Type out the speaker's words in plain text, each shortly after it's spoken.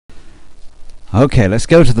Okay, let's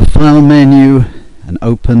go to the File menu and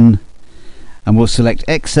open, and we'll select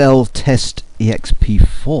Excel Test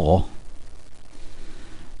EXP4.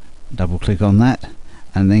 Double click on that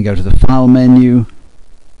and then go to the File menu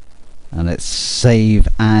and let's save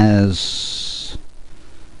as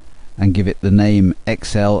and give it the name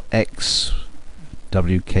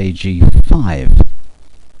XLX-WKG5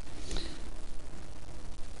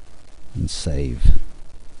 and save.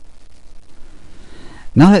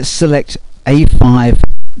 Now let's select A5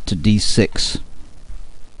 to D6.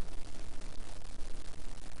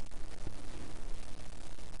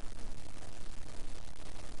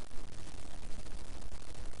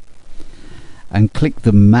 And click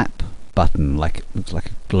the map button, looks like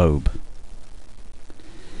a globe.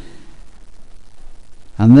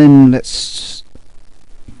 And then let's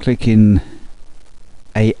click in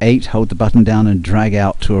A8, hold the button down and drag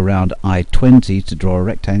out to around I20 to draw a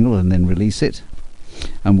rectangle, and then release it.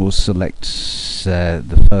 And we'll select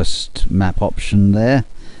the first map option there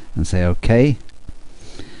and say OK.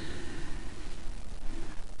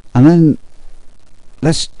 And then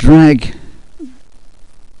let's drag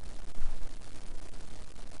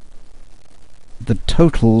the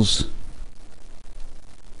totals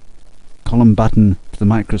column button to the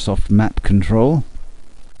Microsoft Map control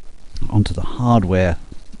onto the hardware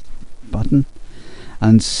button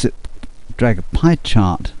and drag a pie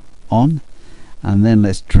chart on, and then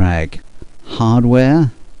let's drag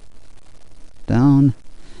hardware down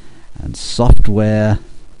and software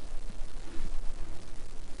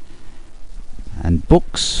and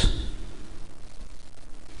books.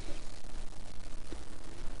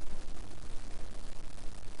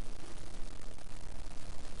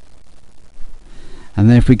 And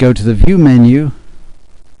then if we go to the View menu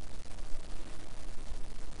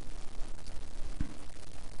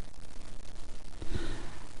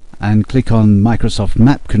and click on Microsoft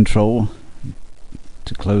Map Control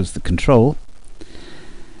to close the control,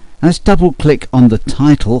 let's double click on the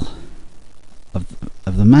title of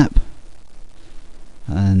the map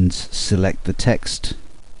and select the text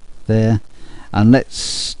there, and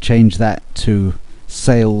let's change that to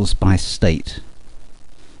Sales by State.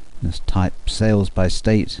 Let's type Sales by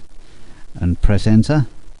State and press enter.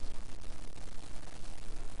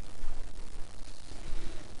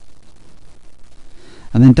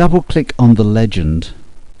 And then double click on the legend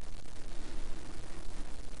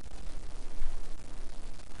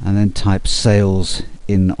and then type Sales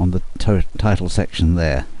in on the title section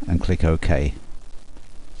there and click OK.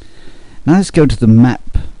 Now let's go to the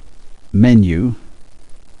Map menu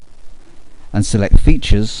and select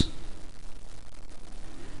Features,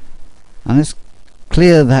 and let's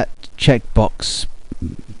clear that checkbox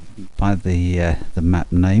by the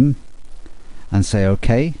map name and say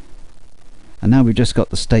OK. And now we've just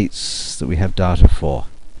got the states that we have data for.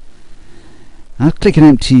 Now click an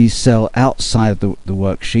empty cell outside the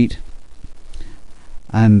worksheet,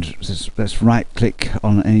 and let's right click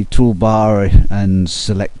on any toolbar and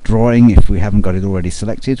select Drawing if we haven't got it already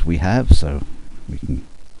selected. We have, so we can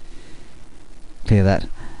clear that.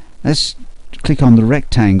 Let's click on the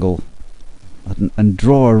rectangle button and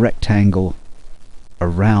draw a rectangle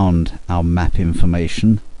around our map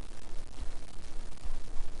information.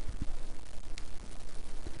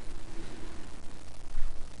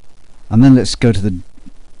 And then let's go to the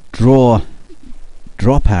Draw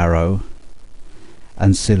drop arrow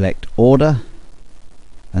and select Order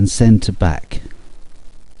and Send to Back.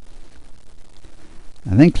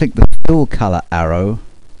 And then click the Fill Color arrow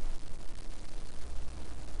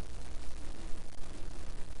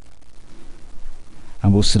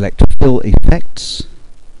and we'll select Fill Effects.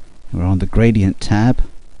 We're on the Gradient tab.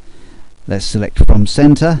 Let's select From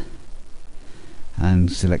Center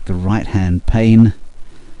and select the right hand pane,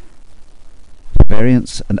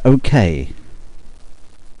 Variance, and OK.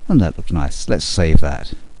 And that looks nice. Let's save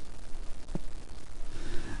that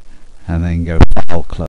and then go File, Close.